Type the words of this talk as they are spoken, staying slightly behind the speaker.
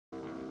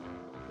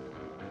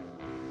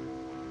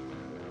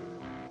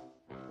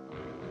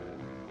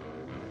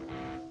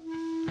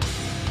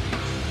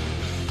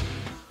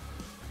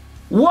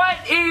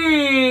What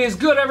is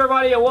good,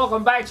 everybody, and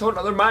welcome back to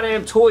another My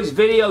Damn Toys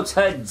video.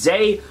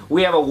 Today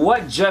we have a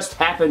What Just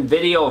Happened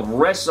video of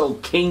Wrestle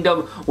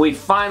Kingdom. We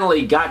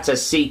finally got to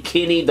see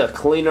Kenny the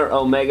Cleaner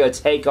Omega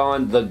take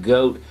on the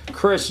GOAT,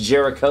 Chris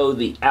Jericho,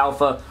 the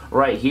Alpha,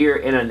 right here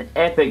in an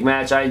epic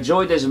match. I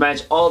enjoyed this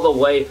match all the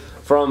way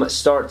from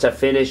start to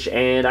finish,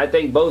 and I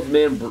think both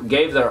men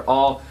gave their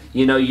all.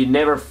 You know,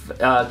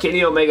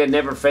 Kenny Omega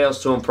never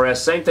fails to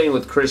impress. Same thing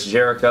with Chris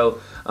Jericho.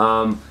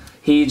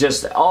 He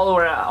just, all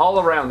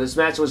around, this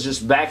match was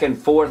just back and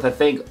forth. I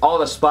think all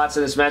the spots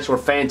in this match were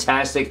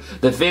fantastic.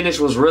 The finish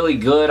was really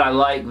good. I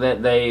like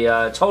that they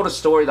told a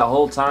story the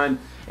whole time.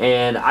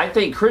 And I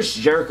think Chris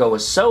Jericho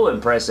was so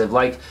impressive.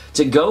 Like,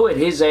 to go at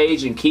his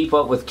age and keep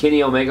up with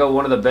Kenny Omega,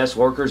 one of the best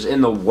workers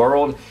in the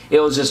world, it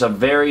was just a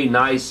very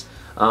nice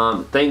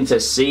thing to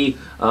see.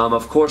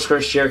 Of course,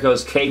 Chris Jericho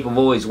is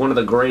capable. He's one of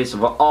the greatest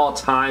of all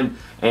time,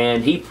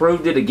 and he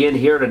proved it again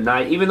here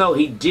tonight. Even though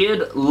he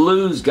did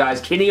lose, guys,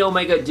 Kenny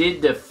Omega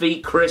did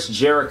defeat Chris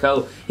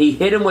Jericho. He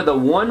hit him with a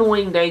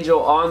one-winged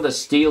angel on the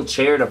steel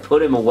chair to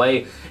put him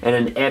away in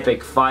an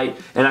epic fight,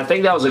 and I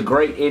think that was a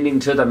great ending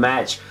to the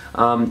match.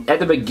 At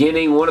the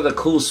beginning, one of the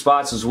cool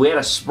spots was we had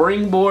a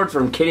springboard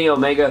from Kenny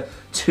Omega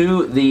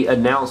to the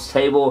announce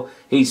table.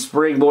 He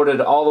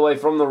springboarded all the way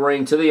from the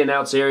ring to the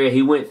announce area.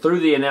 He went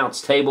through the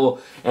announce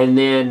table, and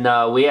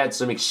then we had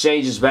some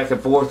exchanges back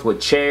and forth with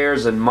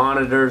chairs and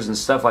monitors and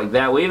stuff like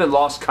that. We even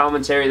lost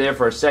commentary there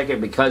for a second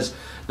because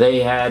they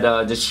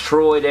had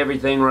destroyed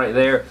everything right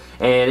there,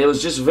 and it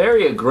was just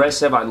very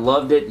aggressive. I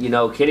loved it. You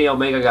know, Kenny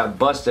Omega got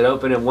busted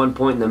open at one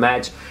point in the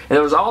match, and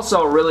there was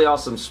also a really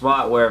awesome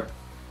spot where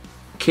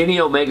Kenny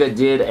Omega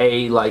did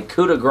a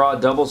coup de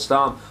grace double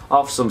stomp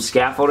off some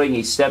scaffolding.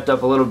 He stepped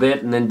up a little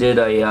bit and then did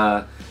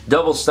a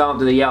double stomp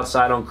to the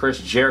outside on Chris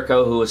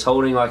Jericho, who was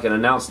holding like an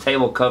announce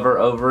table cover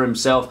over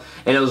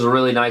himself, and it was a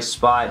really nice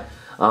spot.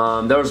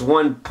 There was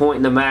one point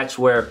in the match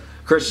where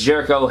Chris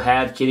Jericho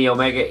had Kenny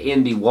Omega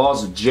in the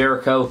walls of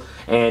Jericho,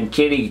 and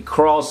Kenny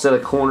crawls to the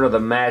corner of the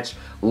match,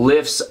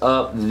 lifts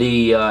up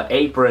the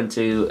apron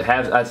to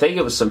have, I think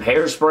it was some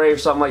hairspray or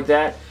something like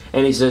that,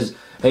 and he says,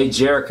 "Hey,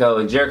 Jericho,"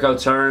 and Jericho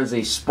turns and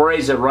he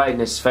sprays it right in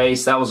his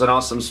face. That was an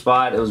awesome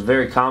spot. It was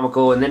very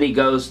comical, and then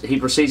he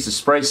proceeds to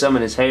spray some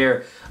in his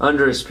hair,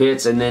 under his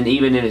pits, and then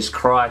even in his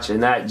crotch,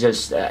 and that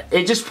just,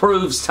 it just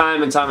proves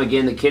time and time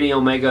again that Kenny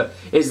Omega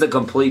is the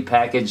complete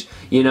package.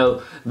 You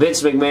know,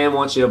 Vince McMahon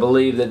wants you to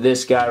believe that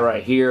this guy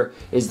right here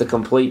is the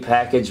complete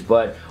package,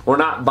 but we're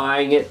not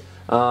buying it.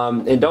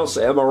 And don't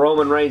say I'm a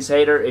Roman Reigns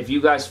hater. If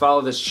you guys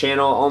follow this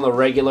channel on the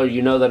regular,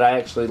 you know that I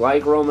actually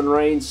like Roman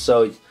Reigns,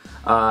 so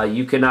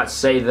you cannot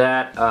say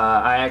that.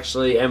 I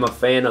actually am a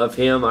fan of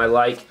him. I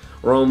like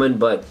Roman,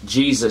 but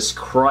Jesus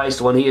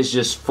Christ, when he is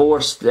just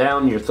forced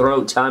down your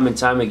throat time and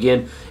time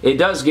again, it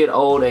does get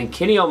old, and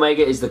Kenny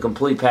Omega is the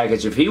complete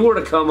package. If he were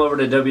to come over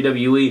to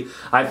WWE,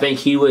 I think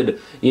he would,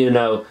 you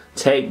know,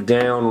 take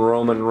down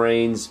Roman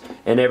Reigns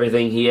and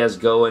everything he has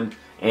going,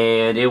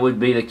 and it would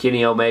be the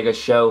Kenny Omega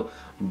show.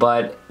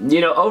 But,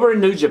 you know, over in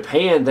New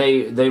Japan,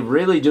 they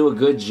really do a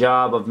good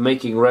job of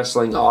making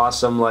wrestling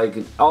awesome. Like,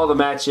 all the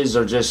matches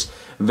are just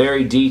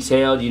very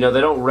detailed. You know,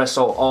 they don't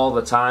wrestle all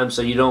the time,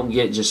 so you don't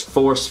get just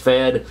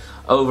force-fed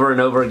over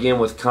and over again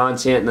with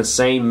content in the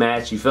same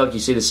match. You feel like you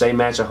see the same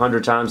match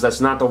 100 times.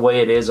 That's not the way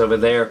it is over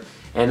there,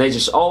 and they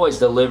just always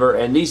deliver.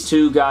 And these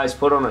two guys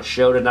put on a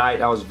show tonight.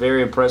 I was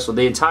very impressed with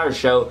the entire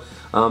show.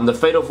 The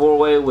Fatal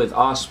 4-Way with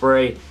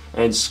Ospreay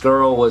and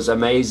Skrull was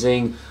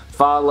amazing.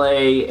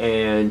 Fale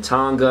and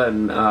Tonga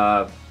and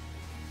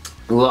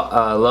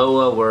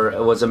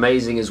Loa was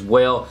amazing as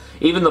well.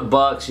 Even the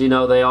Bucks, you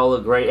know, they all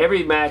look great.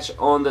 Every match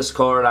on this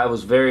card I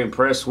was very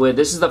impressed with.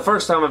 This is the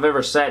first time I've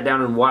ever sat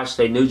down and watched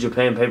a New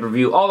Japan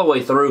pay-per-view all the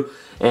way through,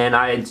 and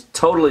I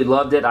totally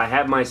loved it. I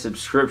have my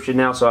subscription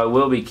now, so I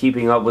will be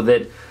keeping up with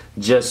it.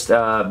 Just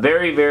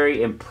very,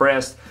 very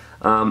impressed.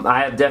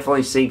 I have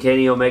definitely seen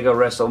Kenny Omega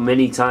wrestle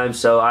many times,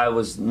 so I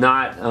was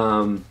not,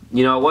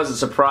 you know, I wasn't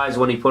surprised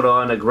when he put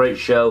on a great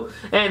show.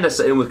 And the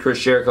same with Chris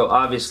Jericho,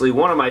 obviously,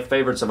 one of my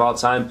favorites of all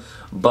time.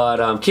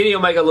 But Kenny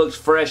Omega looked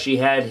fresh. He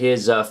had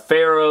his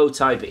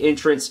Pharaoh-type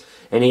entrance,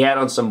 and he had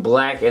on some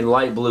black and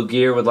light blue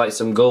gear with, like,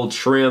 some gold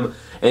trim.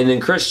 And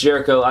then Chris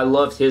Jericho, I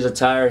loved his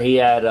attire. He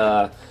had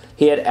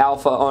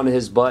Alpha on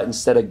his butt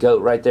instead of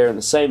GOAT right there in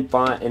the same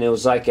font, and it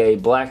was like a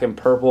black and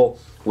purple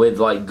with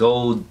like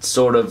gold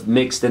sort of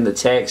mixed in the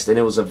text, and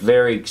it was a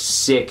very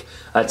sick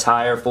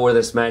attire for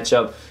this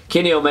matchup.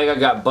 Kenny Omega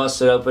got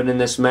busted open in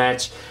this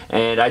match,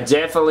 and I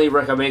definitely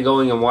recommend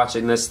going and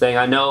watching this thing.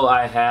 I know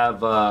I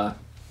have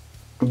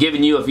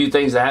given you a few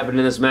things that happened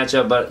in this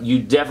matchup, but you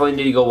definitely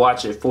need to go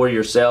watch it for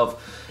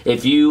yourself.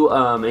 If you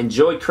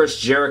enjoy Chris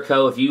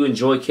Jericho, if you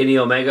enjoy Kenny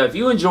Omega, if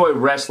you enjoy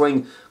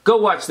wrestling, go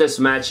watch this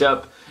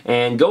matchup.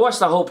 And go watch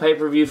the whole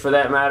pay-per-view for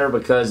that matter,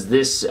 because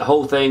this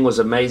whole thing was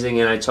amazing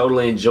and I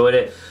totally enjoyed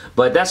it.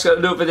 But that's going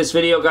to do it for this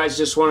video, guys.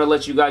 Just want to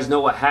let you guys know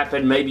what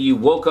happened. Maybe you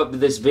woke up to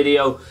this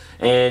video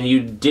and you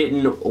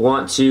didn't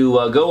want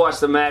to go watch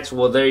the match.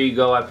 Well, there you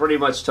go. I pretty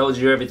much told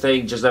you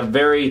everything. Just a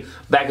very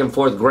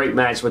back-and-forth great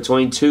match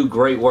between two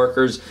great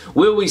workers.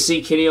 Will we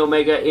see Kenny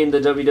Omega in the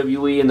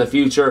WWE in the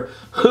future?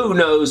 Who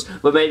knows?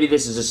 But maybe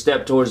this is a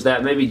step towards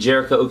that. Maybe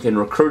Jericho can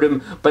recruit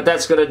him. But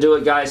that's going to do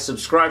it, guys.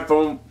 Subscribe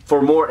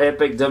for more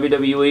epic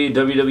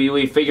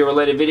WWE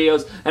figure-related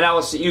videos. And I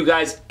will see you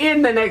guys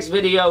in the next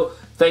video.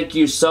 Thank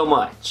you so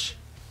much.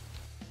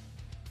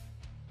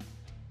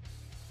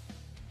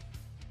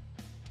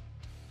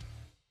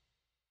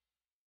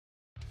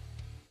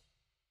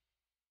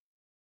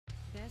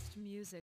 Best music.